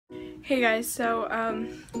Hey guys, so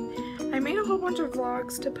I made a whole bunch of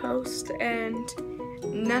vlogs to post and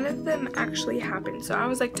none of them actually happened. So I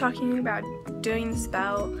was like talking about doing the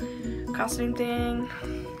spell costume thing.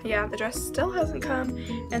 Yeah, the dress still hasn't come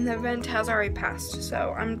and the event has already passed.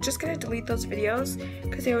 So I'm just gonna delete those videos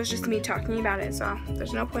because it was just me talking about it. So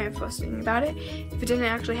there's no point in posting about it if it didn't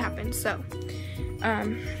actually happen. So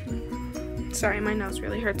sorry, my nose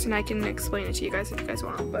really hurts and I can explain it to you guys if you guys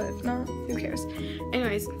want, but if not, who cares?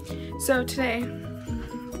 Anyways, so today,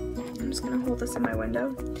 I'm just gonna hold this in my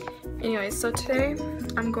window. Anyways, so today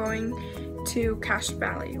I'm going to Cache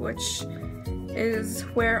Valley, which is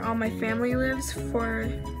where all my family lives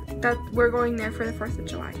we're going there for the 4th of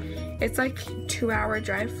July. It's like a 2-hour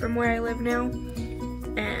drive from where I live now,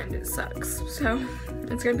 and it sucks. So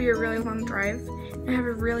it's gonna be a really long drive. I have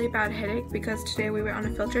a really bad headache because today we went on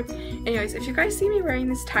a field trip. Anyways, if you guys see me wearing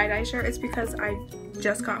this tie-dye shirt, it's because I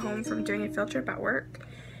just got home from doing a field trip at work.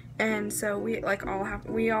 And so we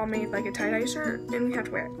all made like a tie-dye shirt and we had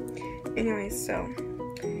to wear it. Anyways, so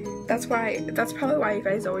that's probably why you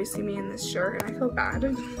guys always see me in this shirt and I feel bad.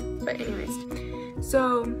 But anyways,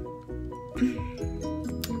 so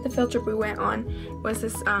the field trip we went on was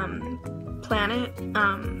this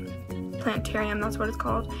planetarium, that's what it's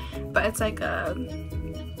called, but it's like a,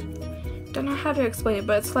 don't know how to explain it,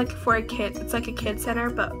 but it's like for a kid, it's like a kid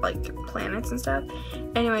center but like planets and stuff.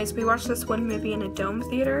 Anyways, we watched this one movie in a dome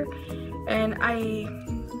theater and I'm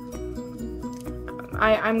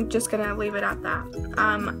just gonna leave it at that.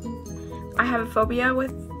 I have a phobia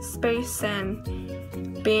with space and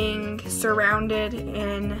being surrounded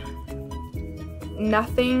in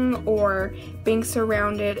nothing or being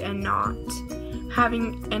surrounded and not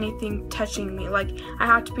having anything touching me. Like I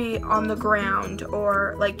have to be on the ground,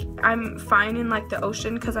 or like I'm fine in like the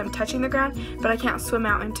ocean because I'm touching the ground, but I can't swim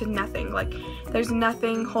out into nothing. Like there's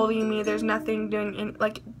nothing holding me, there's nothing doing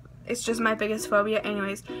like it's just my biggest phobia.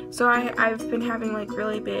 Anyways, so I've been having like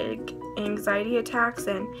really big anxiety attacks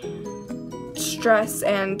and stress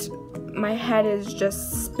and my head is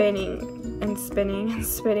just spinning and spinning and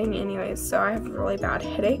spinning. Anyways, so I have a really bad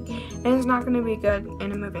headache and it's not going to be good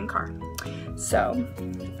in a moving car. So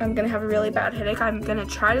I'm gonna have a really bad headache. I'm gonna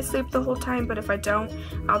try to sleep the whole time, but if I don't,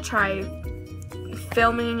 I'll try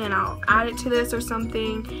filming and I'll add it to this or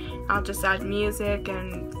something. I'll just add music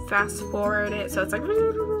and fast forward it so it's like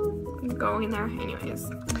going there.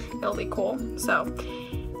 Anyways, it'll be cool. So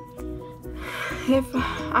if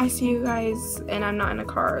I see you guys and I'm not in a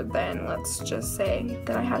car, then let's just say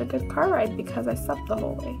that I had a good car ride because I slept the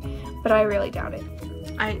whole way. But I really doubt it.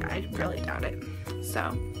 I really doubt it.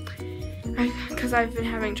 So because I've been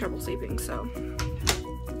having trouble sleeping. So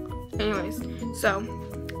anyways, so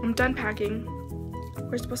I'm done packing.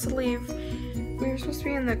 We're supposed to leave. We were supposed to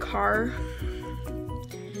be in the car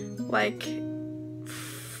like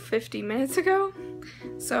 50 minutes ago,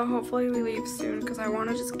 so hopefully we leave soon because I want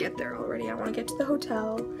to just get there already. I want to get to the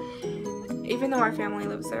hotel. Even though our family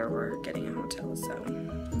lives there, we're getting a hotel, so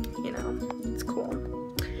you know, it's cool.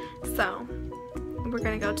 So we're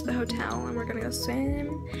gonna go to the hotel and we're gonna go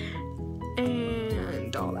swim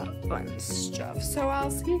and all that fun stuff. So I'll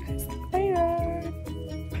see you guys later.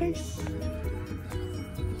 Peace.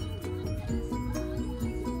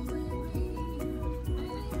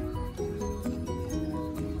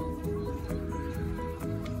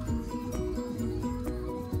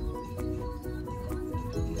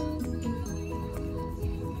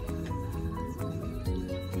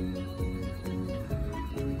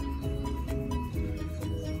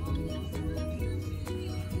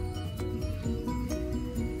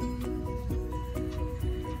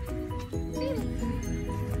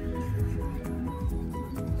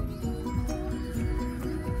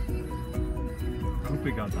 I hope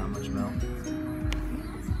we got that much milk.